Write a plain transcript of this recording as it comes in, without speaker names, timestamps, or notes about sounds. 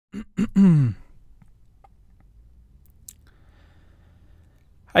Hey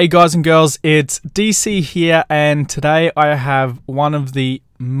guys and girls, it's DC here, and today I have one of the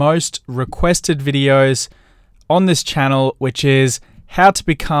most requested videos on this channel, which is how to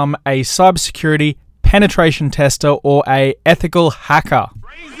become a cybersecurity penetration tester or a ethical hacker.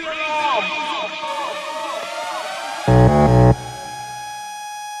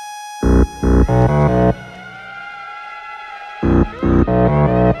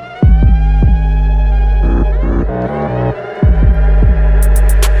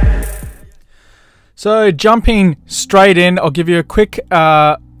 So jumping straight in, I'll give you a quick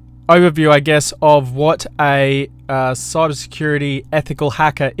overview, I guess, of what a cybersecurity ethical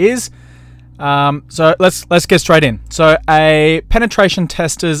hacker is. So let's get straight in. So penetration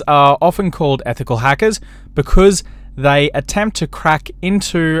testers are often called ethical hackers because they attempt to crack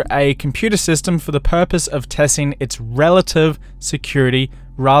into a computer system for the purpose of testing its relative security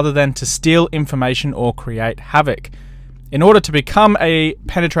rather than to steal information or create havoc. In order to become a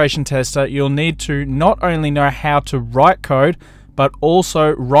penetration tester, you'll need to not only know how to write code, but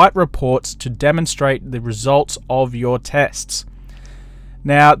also write reports to demonstrate the results of your tests.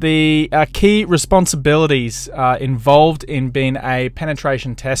 Now, the key responsibilities involved in being a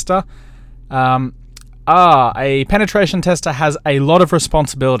penetration tester are a penetration tester has a lot of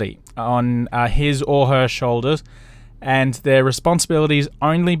responsibility on his or her shoulders, and their responsibilities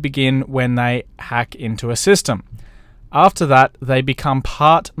only begin when they hack into a system. After that, they become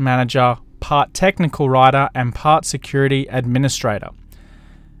part manager, part technical writer, and part security administrator.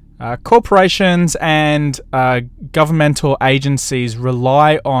 Corporations and governmental agencies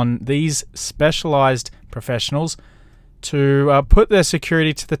rely on these specialized professionals to put their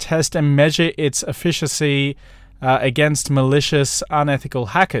security to the test and measure its efficacy against malicious, unethical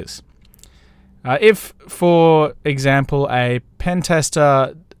hackers. If, for example, a pen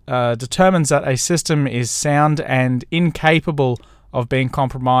tester determines that a system is sound and incapable of being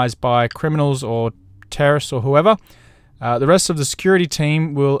compromised by criminals or terrorists or whoever, the rest of the security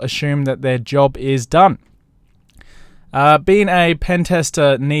team will assume that their job is done. Being a pen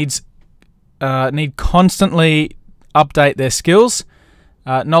tester need constantly update their skills,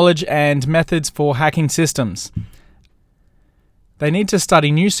 knowledge, and methods for hacking systems. They need to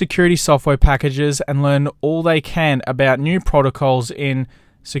study new security software packages and learn all they can about new protocols in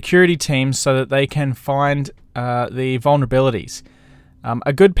security teams so that they can find the vulnerabilities.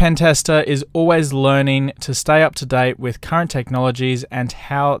 A good pen tester is always learning to stay up to date with current technologies and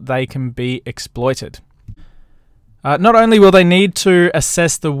how they can be exploited. Not only will they need to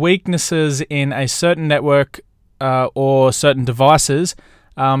assess the weaknesses in a certain network or certain devices,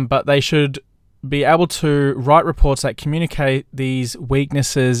 but they should be able to write reports that communicate these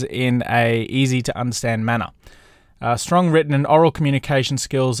weaknesses in a easy to understand manner. Strong written and oral communication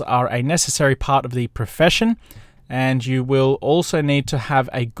skills are a necessary part of the profession, and you will also need to have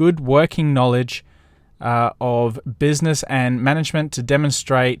a good working knowledge of business and management to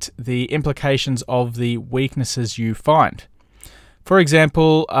demonstrate the implications of the weaknesses you find. For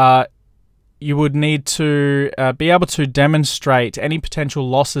example, you would need to be able to demonstrate any potential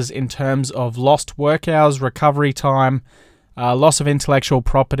losses in terms of lost work hours, recovery time, loss of intellectual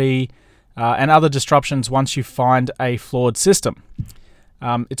property, and other disruptions once you find a flawed system.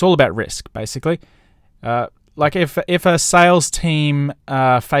 It's all about risk, basically. Like if a sales team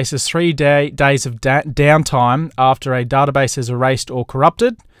faces 3 days of downtime after a database is erased or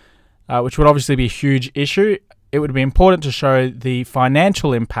corrupted, which would obviously be a huge issue, it would be important to show the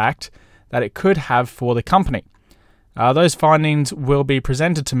financial impact that it could have for the company. Those findings will be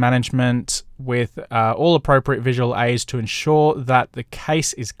presented to management with all appropriate visual aids to ensure that the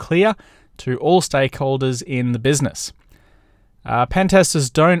case is clear to all stakeholders in the business. Pen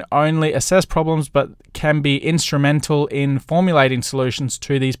testers don't only assess problems but can be instrumental in formulating solutions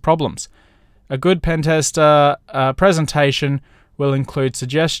to these problems. A good pen tester presentation will include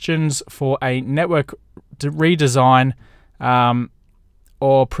suggestions for a network redesign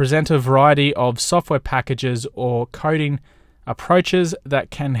or present a variety of software packages or coding approaches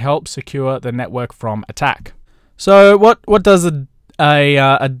that can help secure the network from attack. So what does a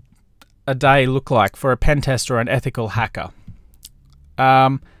day look like for a pen tester or an ethical hacker?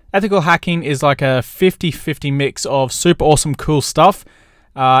 Ethical hacking is like a 50-50 mix of super awesome cool stuff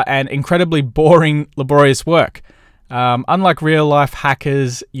and incredibly boring, laborious work. Unlike real life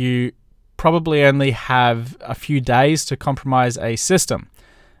hackers, you probably only have a few days to compromise a system.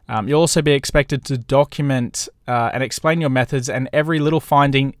 You'll also be expected to document and explain your methods and every little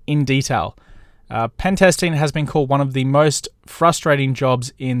finding in detail. Pen testing has been called one of the most frustrating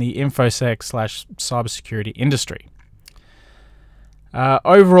jobs in the InfoSec/cybersecurity industry.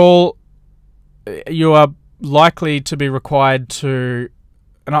 Overall, you are likely to be required to,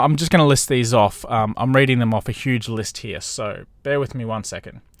 and I'm just going to list these off. I'm reading them off a huge list here, so bear with me 1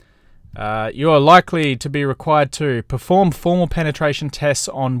 second. You are likely to be required to perform formal penetration tests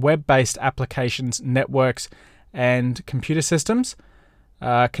on web-based applications, networks, and computer systems,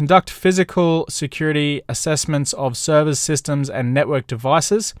 conduct physical security assessments of servers, systems, and network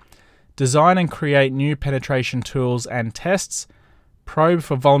devices, design and create new penetration tools and tests, probe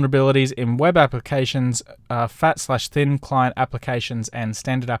for vulnerabilities in web applications, fat/thin client applications, and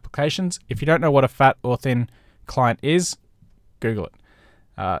standard applications. If you don't know what a fat or thin client is, Google it.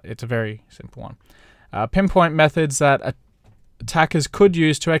 It's a very simple one. Pinpoint methods that attackers could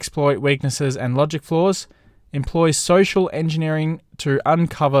use to exploit weaknesses and logic flaws. Employ social engineering to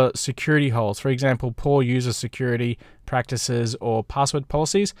uncover security holes, for example, poor user security practices or password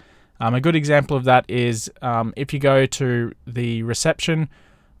policies. A good example of that is if you go to the reception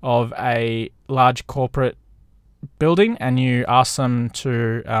of a large corporate building and you ask them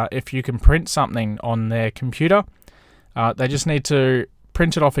to if you can print something on their computer, they just need to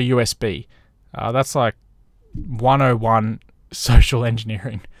print it off a USB. That's like 101 social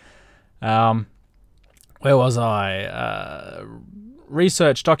engineering. Where was I?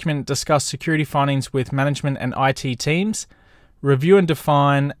 Research, document, discuss security findings with management and IT teams. Review and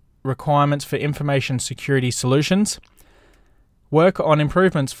define requirements for information security solutions. Work on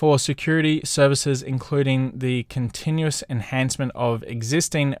improvements for security services, including the continuous enhancement of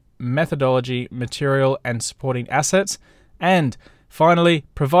existing methodology, material, and supporting assets. And finally,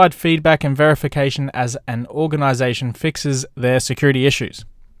 provide feedback and verification as an organization fixes their security issues.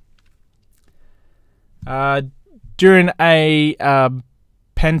 During a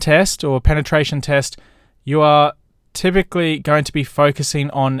pen test or penetration test, you are typically going to be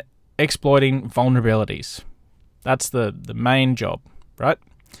focusing on exploiting vulnerabilities. That's the main job, right?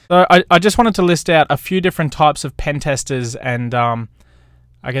 So I just wanted to list out a few different types of pen testers and I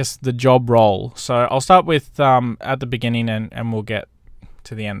guess the job role. So I'll start with at the beginning and we'll get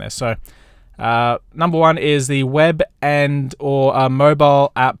to the end there. So number one is the web and or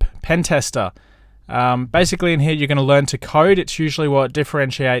mobile app pen tester. Basically in here you're going to learn to code. It's usually what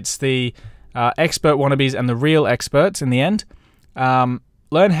differentiates the expert wannabes and the real experts in the end.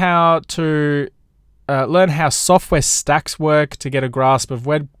 Learn how software stacks work to get a grasp of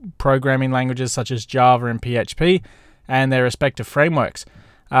web programming languages such as Java and PHP and their respective frameworks.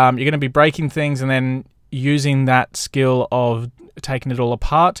 You're going to be breaking things and then using that skill of taking it all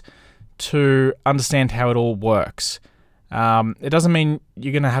apart to understand how it all works. It doesn't mean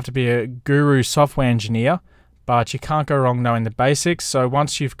you're going to have to be a guru software engineer, but you can't go wrong knowing the basics. So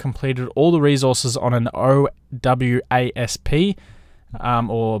once you've completed all the resources on an OWASP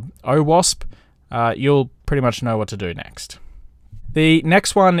or OWASP, you'll pretty much know what to do next. The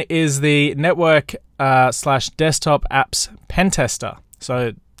next one is the network slash desktop apps pen tester.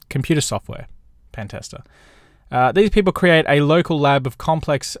 So computer software pen tester. These people create a local lab of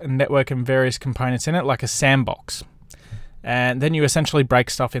complex network and various components in it, like a sandbox. And then you essentially break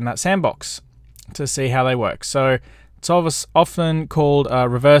stuff in that sandbox to see how they work. So it's often called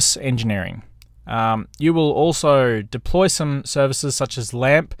reverse engineering. You will also deploy some services such as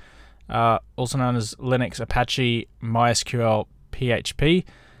LAMP, also known as Linux, Apache, MySQL, PHP,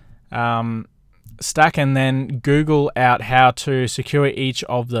 stack, and then Google out how to secure each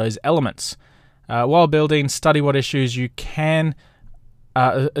of those elements. While building, study what issues can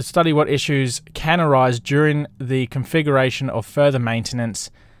arise during the configuration of further maintenance,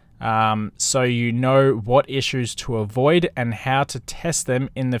 so you know what issues to avoid and how to test them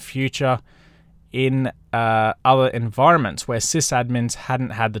in the future in other environments where sysadmins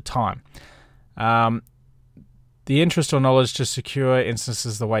hadn't had the time. The interest or knowledge to secure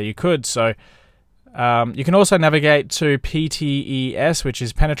instances the way you could. So you can also navigate to PTES, which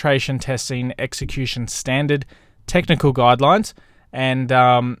is Penetration Testing Execution Standard Technical Guidelines,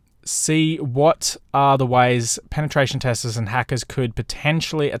 and see what are the ways penetration testers and hackers could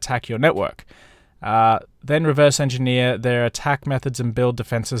potentially attack your network. Then reverse engineer their attack methods and build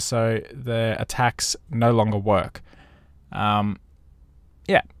defenses so the attacks no longer work.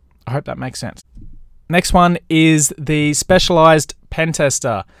 Yeah, I hope that makes sense. Next one is the specialized pen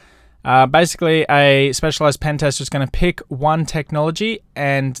tester. Basically, a specialized pen tester is going to pick one technology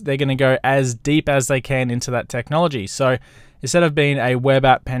and they're going to go as deep as they can into that technology. So instead of being a web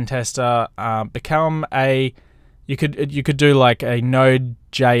app pen tester, become a you could do like a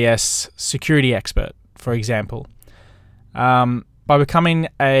Node.js security expert, for example. By becoming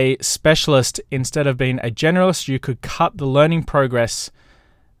a specialist instead of being a generalist, you could cut the learning process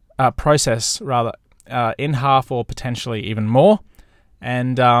in half or potentially even more.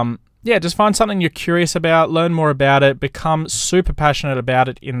 And yeah, just find something you're curious about, learn more about it, become super passionate about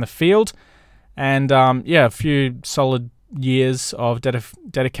it in the field, and yeah, a few solid years of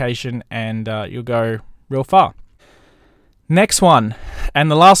dedication, and you'll go real far. Next one,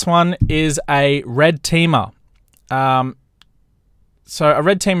 and the last one, is a red teamer. So a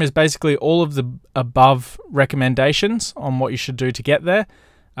red teamer is basically all of the above recommendations on what you should do to get there,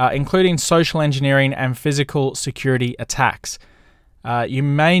 including social engineering and physical security attacks. You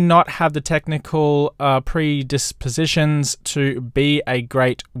may not have the technical predispositions to be a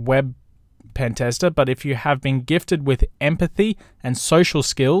great web pen tester, but if you have been gifted with empathy and social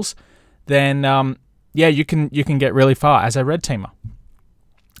skills, then yeah, you can get really far as a red teamer.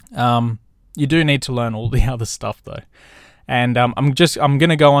 You do need to learn all the other stuff though, and I'm going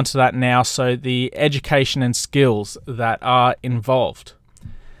to go on to that now. So the education and skills that are involved.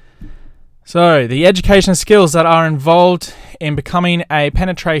 So the education skills that are involved in becoming a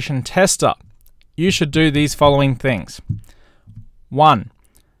penetration tester. You should do these following things. 1.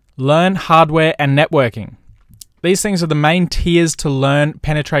 Learn hardware and networking. These things are the main tiers to learn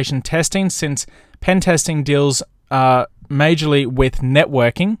penetration testing, since pen testing deals majorly with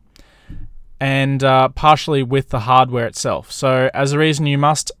networking and partially with the hardware itself. So as a reason, you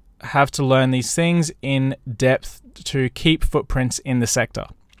must have to learn these things in depth to keep footprints in the sector.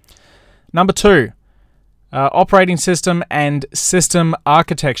 Number 2, operating system and system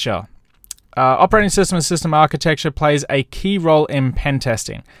architecture. Operating system and system architecture plays a key role in pen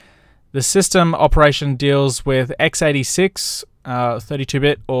testing. The system operation deals with x86,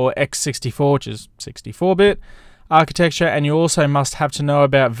 32-bit, or x64, which is 64-bit, architecture, and you also must have to know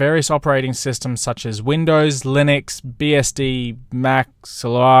about various operating systems such as Windows, Linux, BSD, Mac,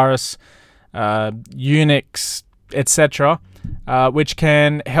 Solaris, Unix, etc., which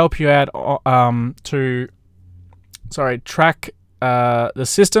can help you out to track the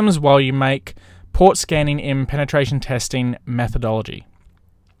systems while you make port scanning in penetration testing methodology.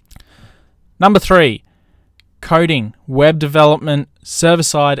 Number 3, coding, web development,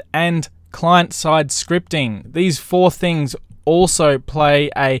 server-side and client-side scripting. These 4 things also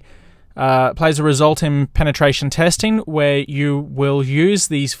plays a result in penetration testing, where you will use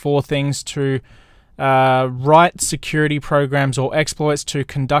these 4 things to write security programs or exploits to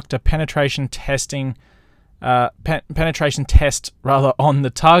conduct a penetration test on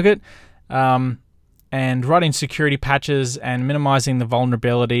the target, and writing security patches and minimizing the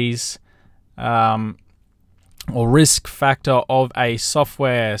vulnerabilities or risk factor of a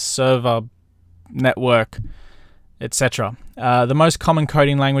software, server, network, etc. The most common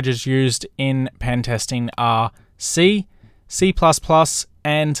coding languages used in pen testing are C, C++,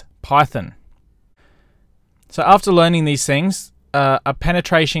 and Python. So after learning these things, a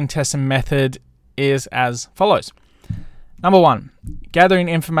penetration testing method is as follows. Number 1, gathering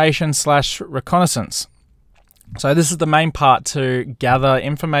information / reconnaissance. So this is the main part, to gather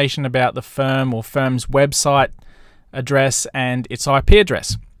information about the firm or firm's website address and its IP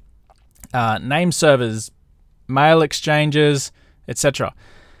address, name servers, mail exchanges, etc.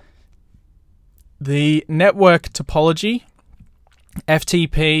 The network topology,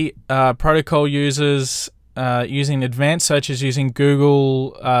 FTP protocol users using advanced searches using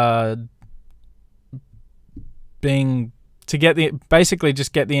Google, Bing, to basically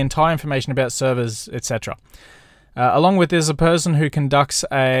just get the entire information about servers, etc. Along with this, a person who conducts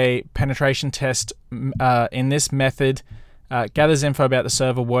a penetration test in this method gathers info about the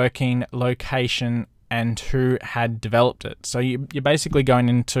server working, location, and who had developed it. So you're basically going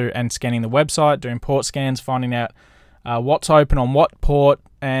into and scanning the website, doing port scans, finding out what's open on what port,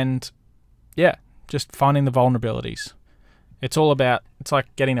 and yeah, just finding the vulnerabilities. It's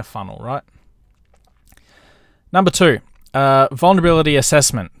like getting a funnel, right? Number 2, vulnerability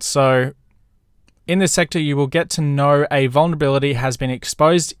assessment. So in this sector, you will get to know a vulnerability has been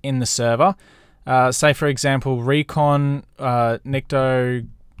exposed in the server. Say, for example, Recon, Nikto,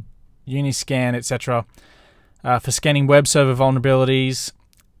 Uniscan, etc. For scanning web server vulnerabilities.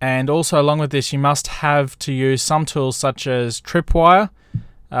 And also, along with this, you must have to use some tools such as Tripwire,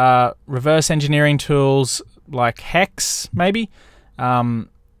 reverse engineering tools like Hex, maybe,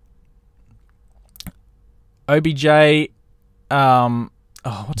 OBJ,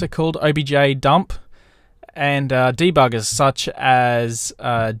 what's it called? OBJ dump, and debuggers such as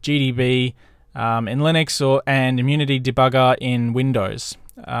GDB in Linux and Immunity Debugger in Windows.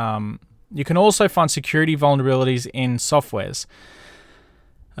 You can also find security vulnerabilities in softwares,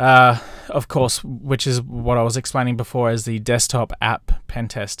 of course, which is what I was explaining before as the desktop app pen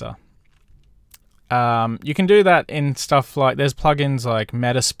tester. You can do that in stuff like, there's plugins like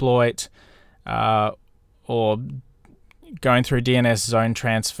Metasploit, or going through DNS zone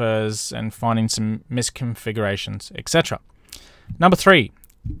transfers and finding some misconfigurations, etc. Number 3,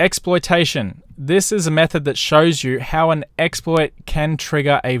 exploitation. This is a method that shows you how an exploit can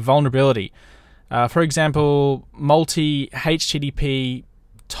trigger a vulnerability. For example, multi-HTTP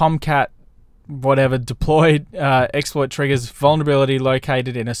Tomcat whatever deployed exploit triggers vulnerability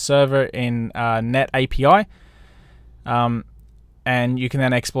located in a server in Net API. And you can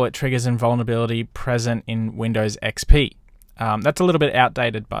then exploit triggers and vulnerability present in Windows XP. That's a little bit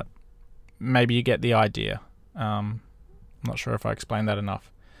outdated, but maybe you get the idea. I'm not sure if I explained that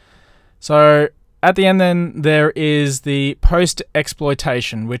enough. So at the end then there is the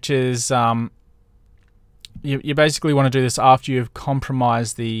post-exploitation, which is you basically want to do this after you've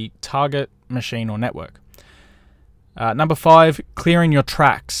compromised the target machine or network. Number 5, clearing your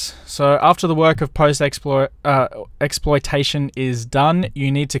tracks. So after the work of post-exploitation is done,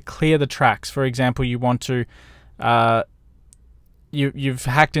 you need to clear the tracks. For example, you want to you've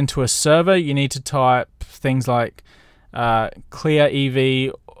hacked into a server. You need to type things like clear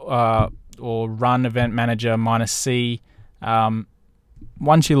EV or run event manager -C.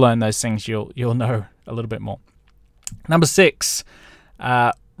 Once you learn those things, you'll know a little bit more. Number 6,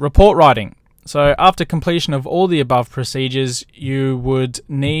 report writing. So after completion of all the above procedures, you would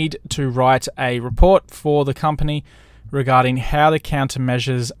need to write a report for the company regarding how the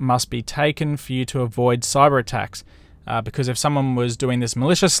countermeasures must be taken for you to avoid cyber attacks. Because if someone was doing this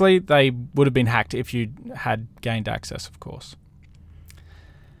maliciously, they would have been hacked if you had gained access, of course.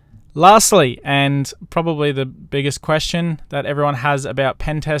 Lastly, and probably the biggest question that everyone has about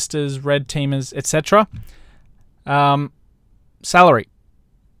pen testers, red teamers, etc., salary.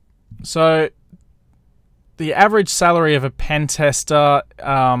 So the average salary of a pen tester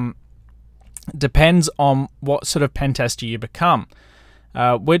depends on what sort of pen tester you become,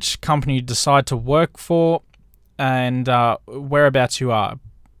 which company you decide to work for, and whereabouts you are.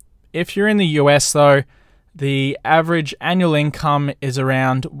 If you're in the US though, the average annual income is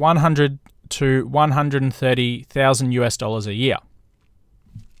around $100,000 to $130,000 US a year.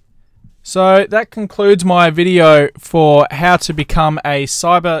 So that concludes my video for how to become a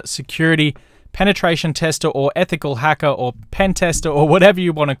cyber security penetration tester or ethical hacker or pen tester or whatever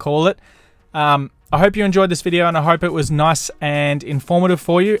you want to call it. I hope you enjoyed this video, and I hope it was nice and informative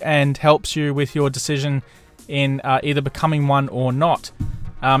for you and helps you with your decision in either becoming one or not.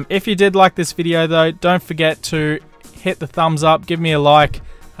 If you did like this video though, don't forget to hit the thumbs up, give me a like,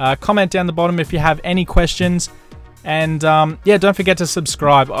 comment down the bottom if you have any questions, and yeah, don't forget to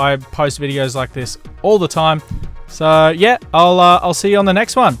subscribe. I post videos like this all the time. So yeah, I'll see you on the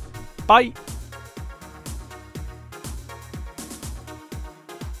next one. Bye.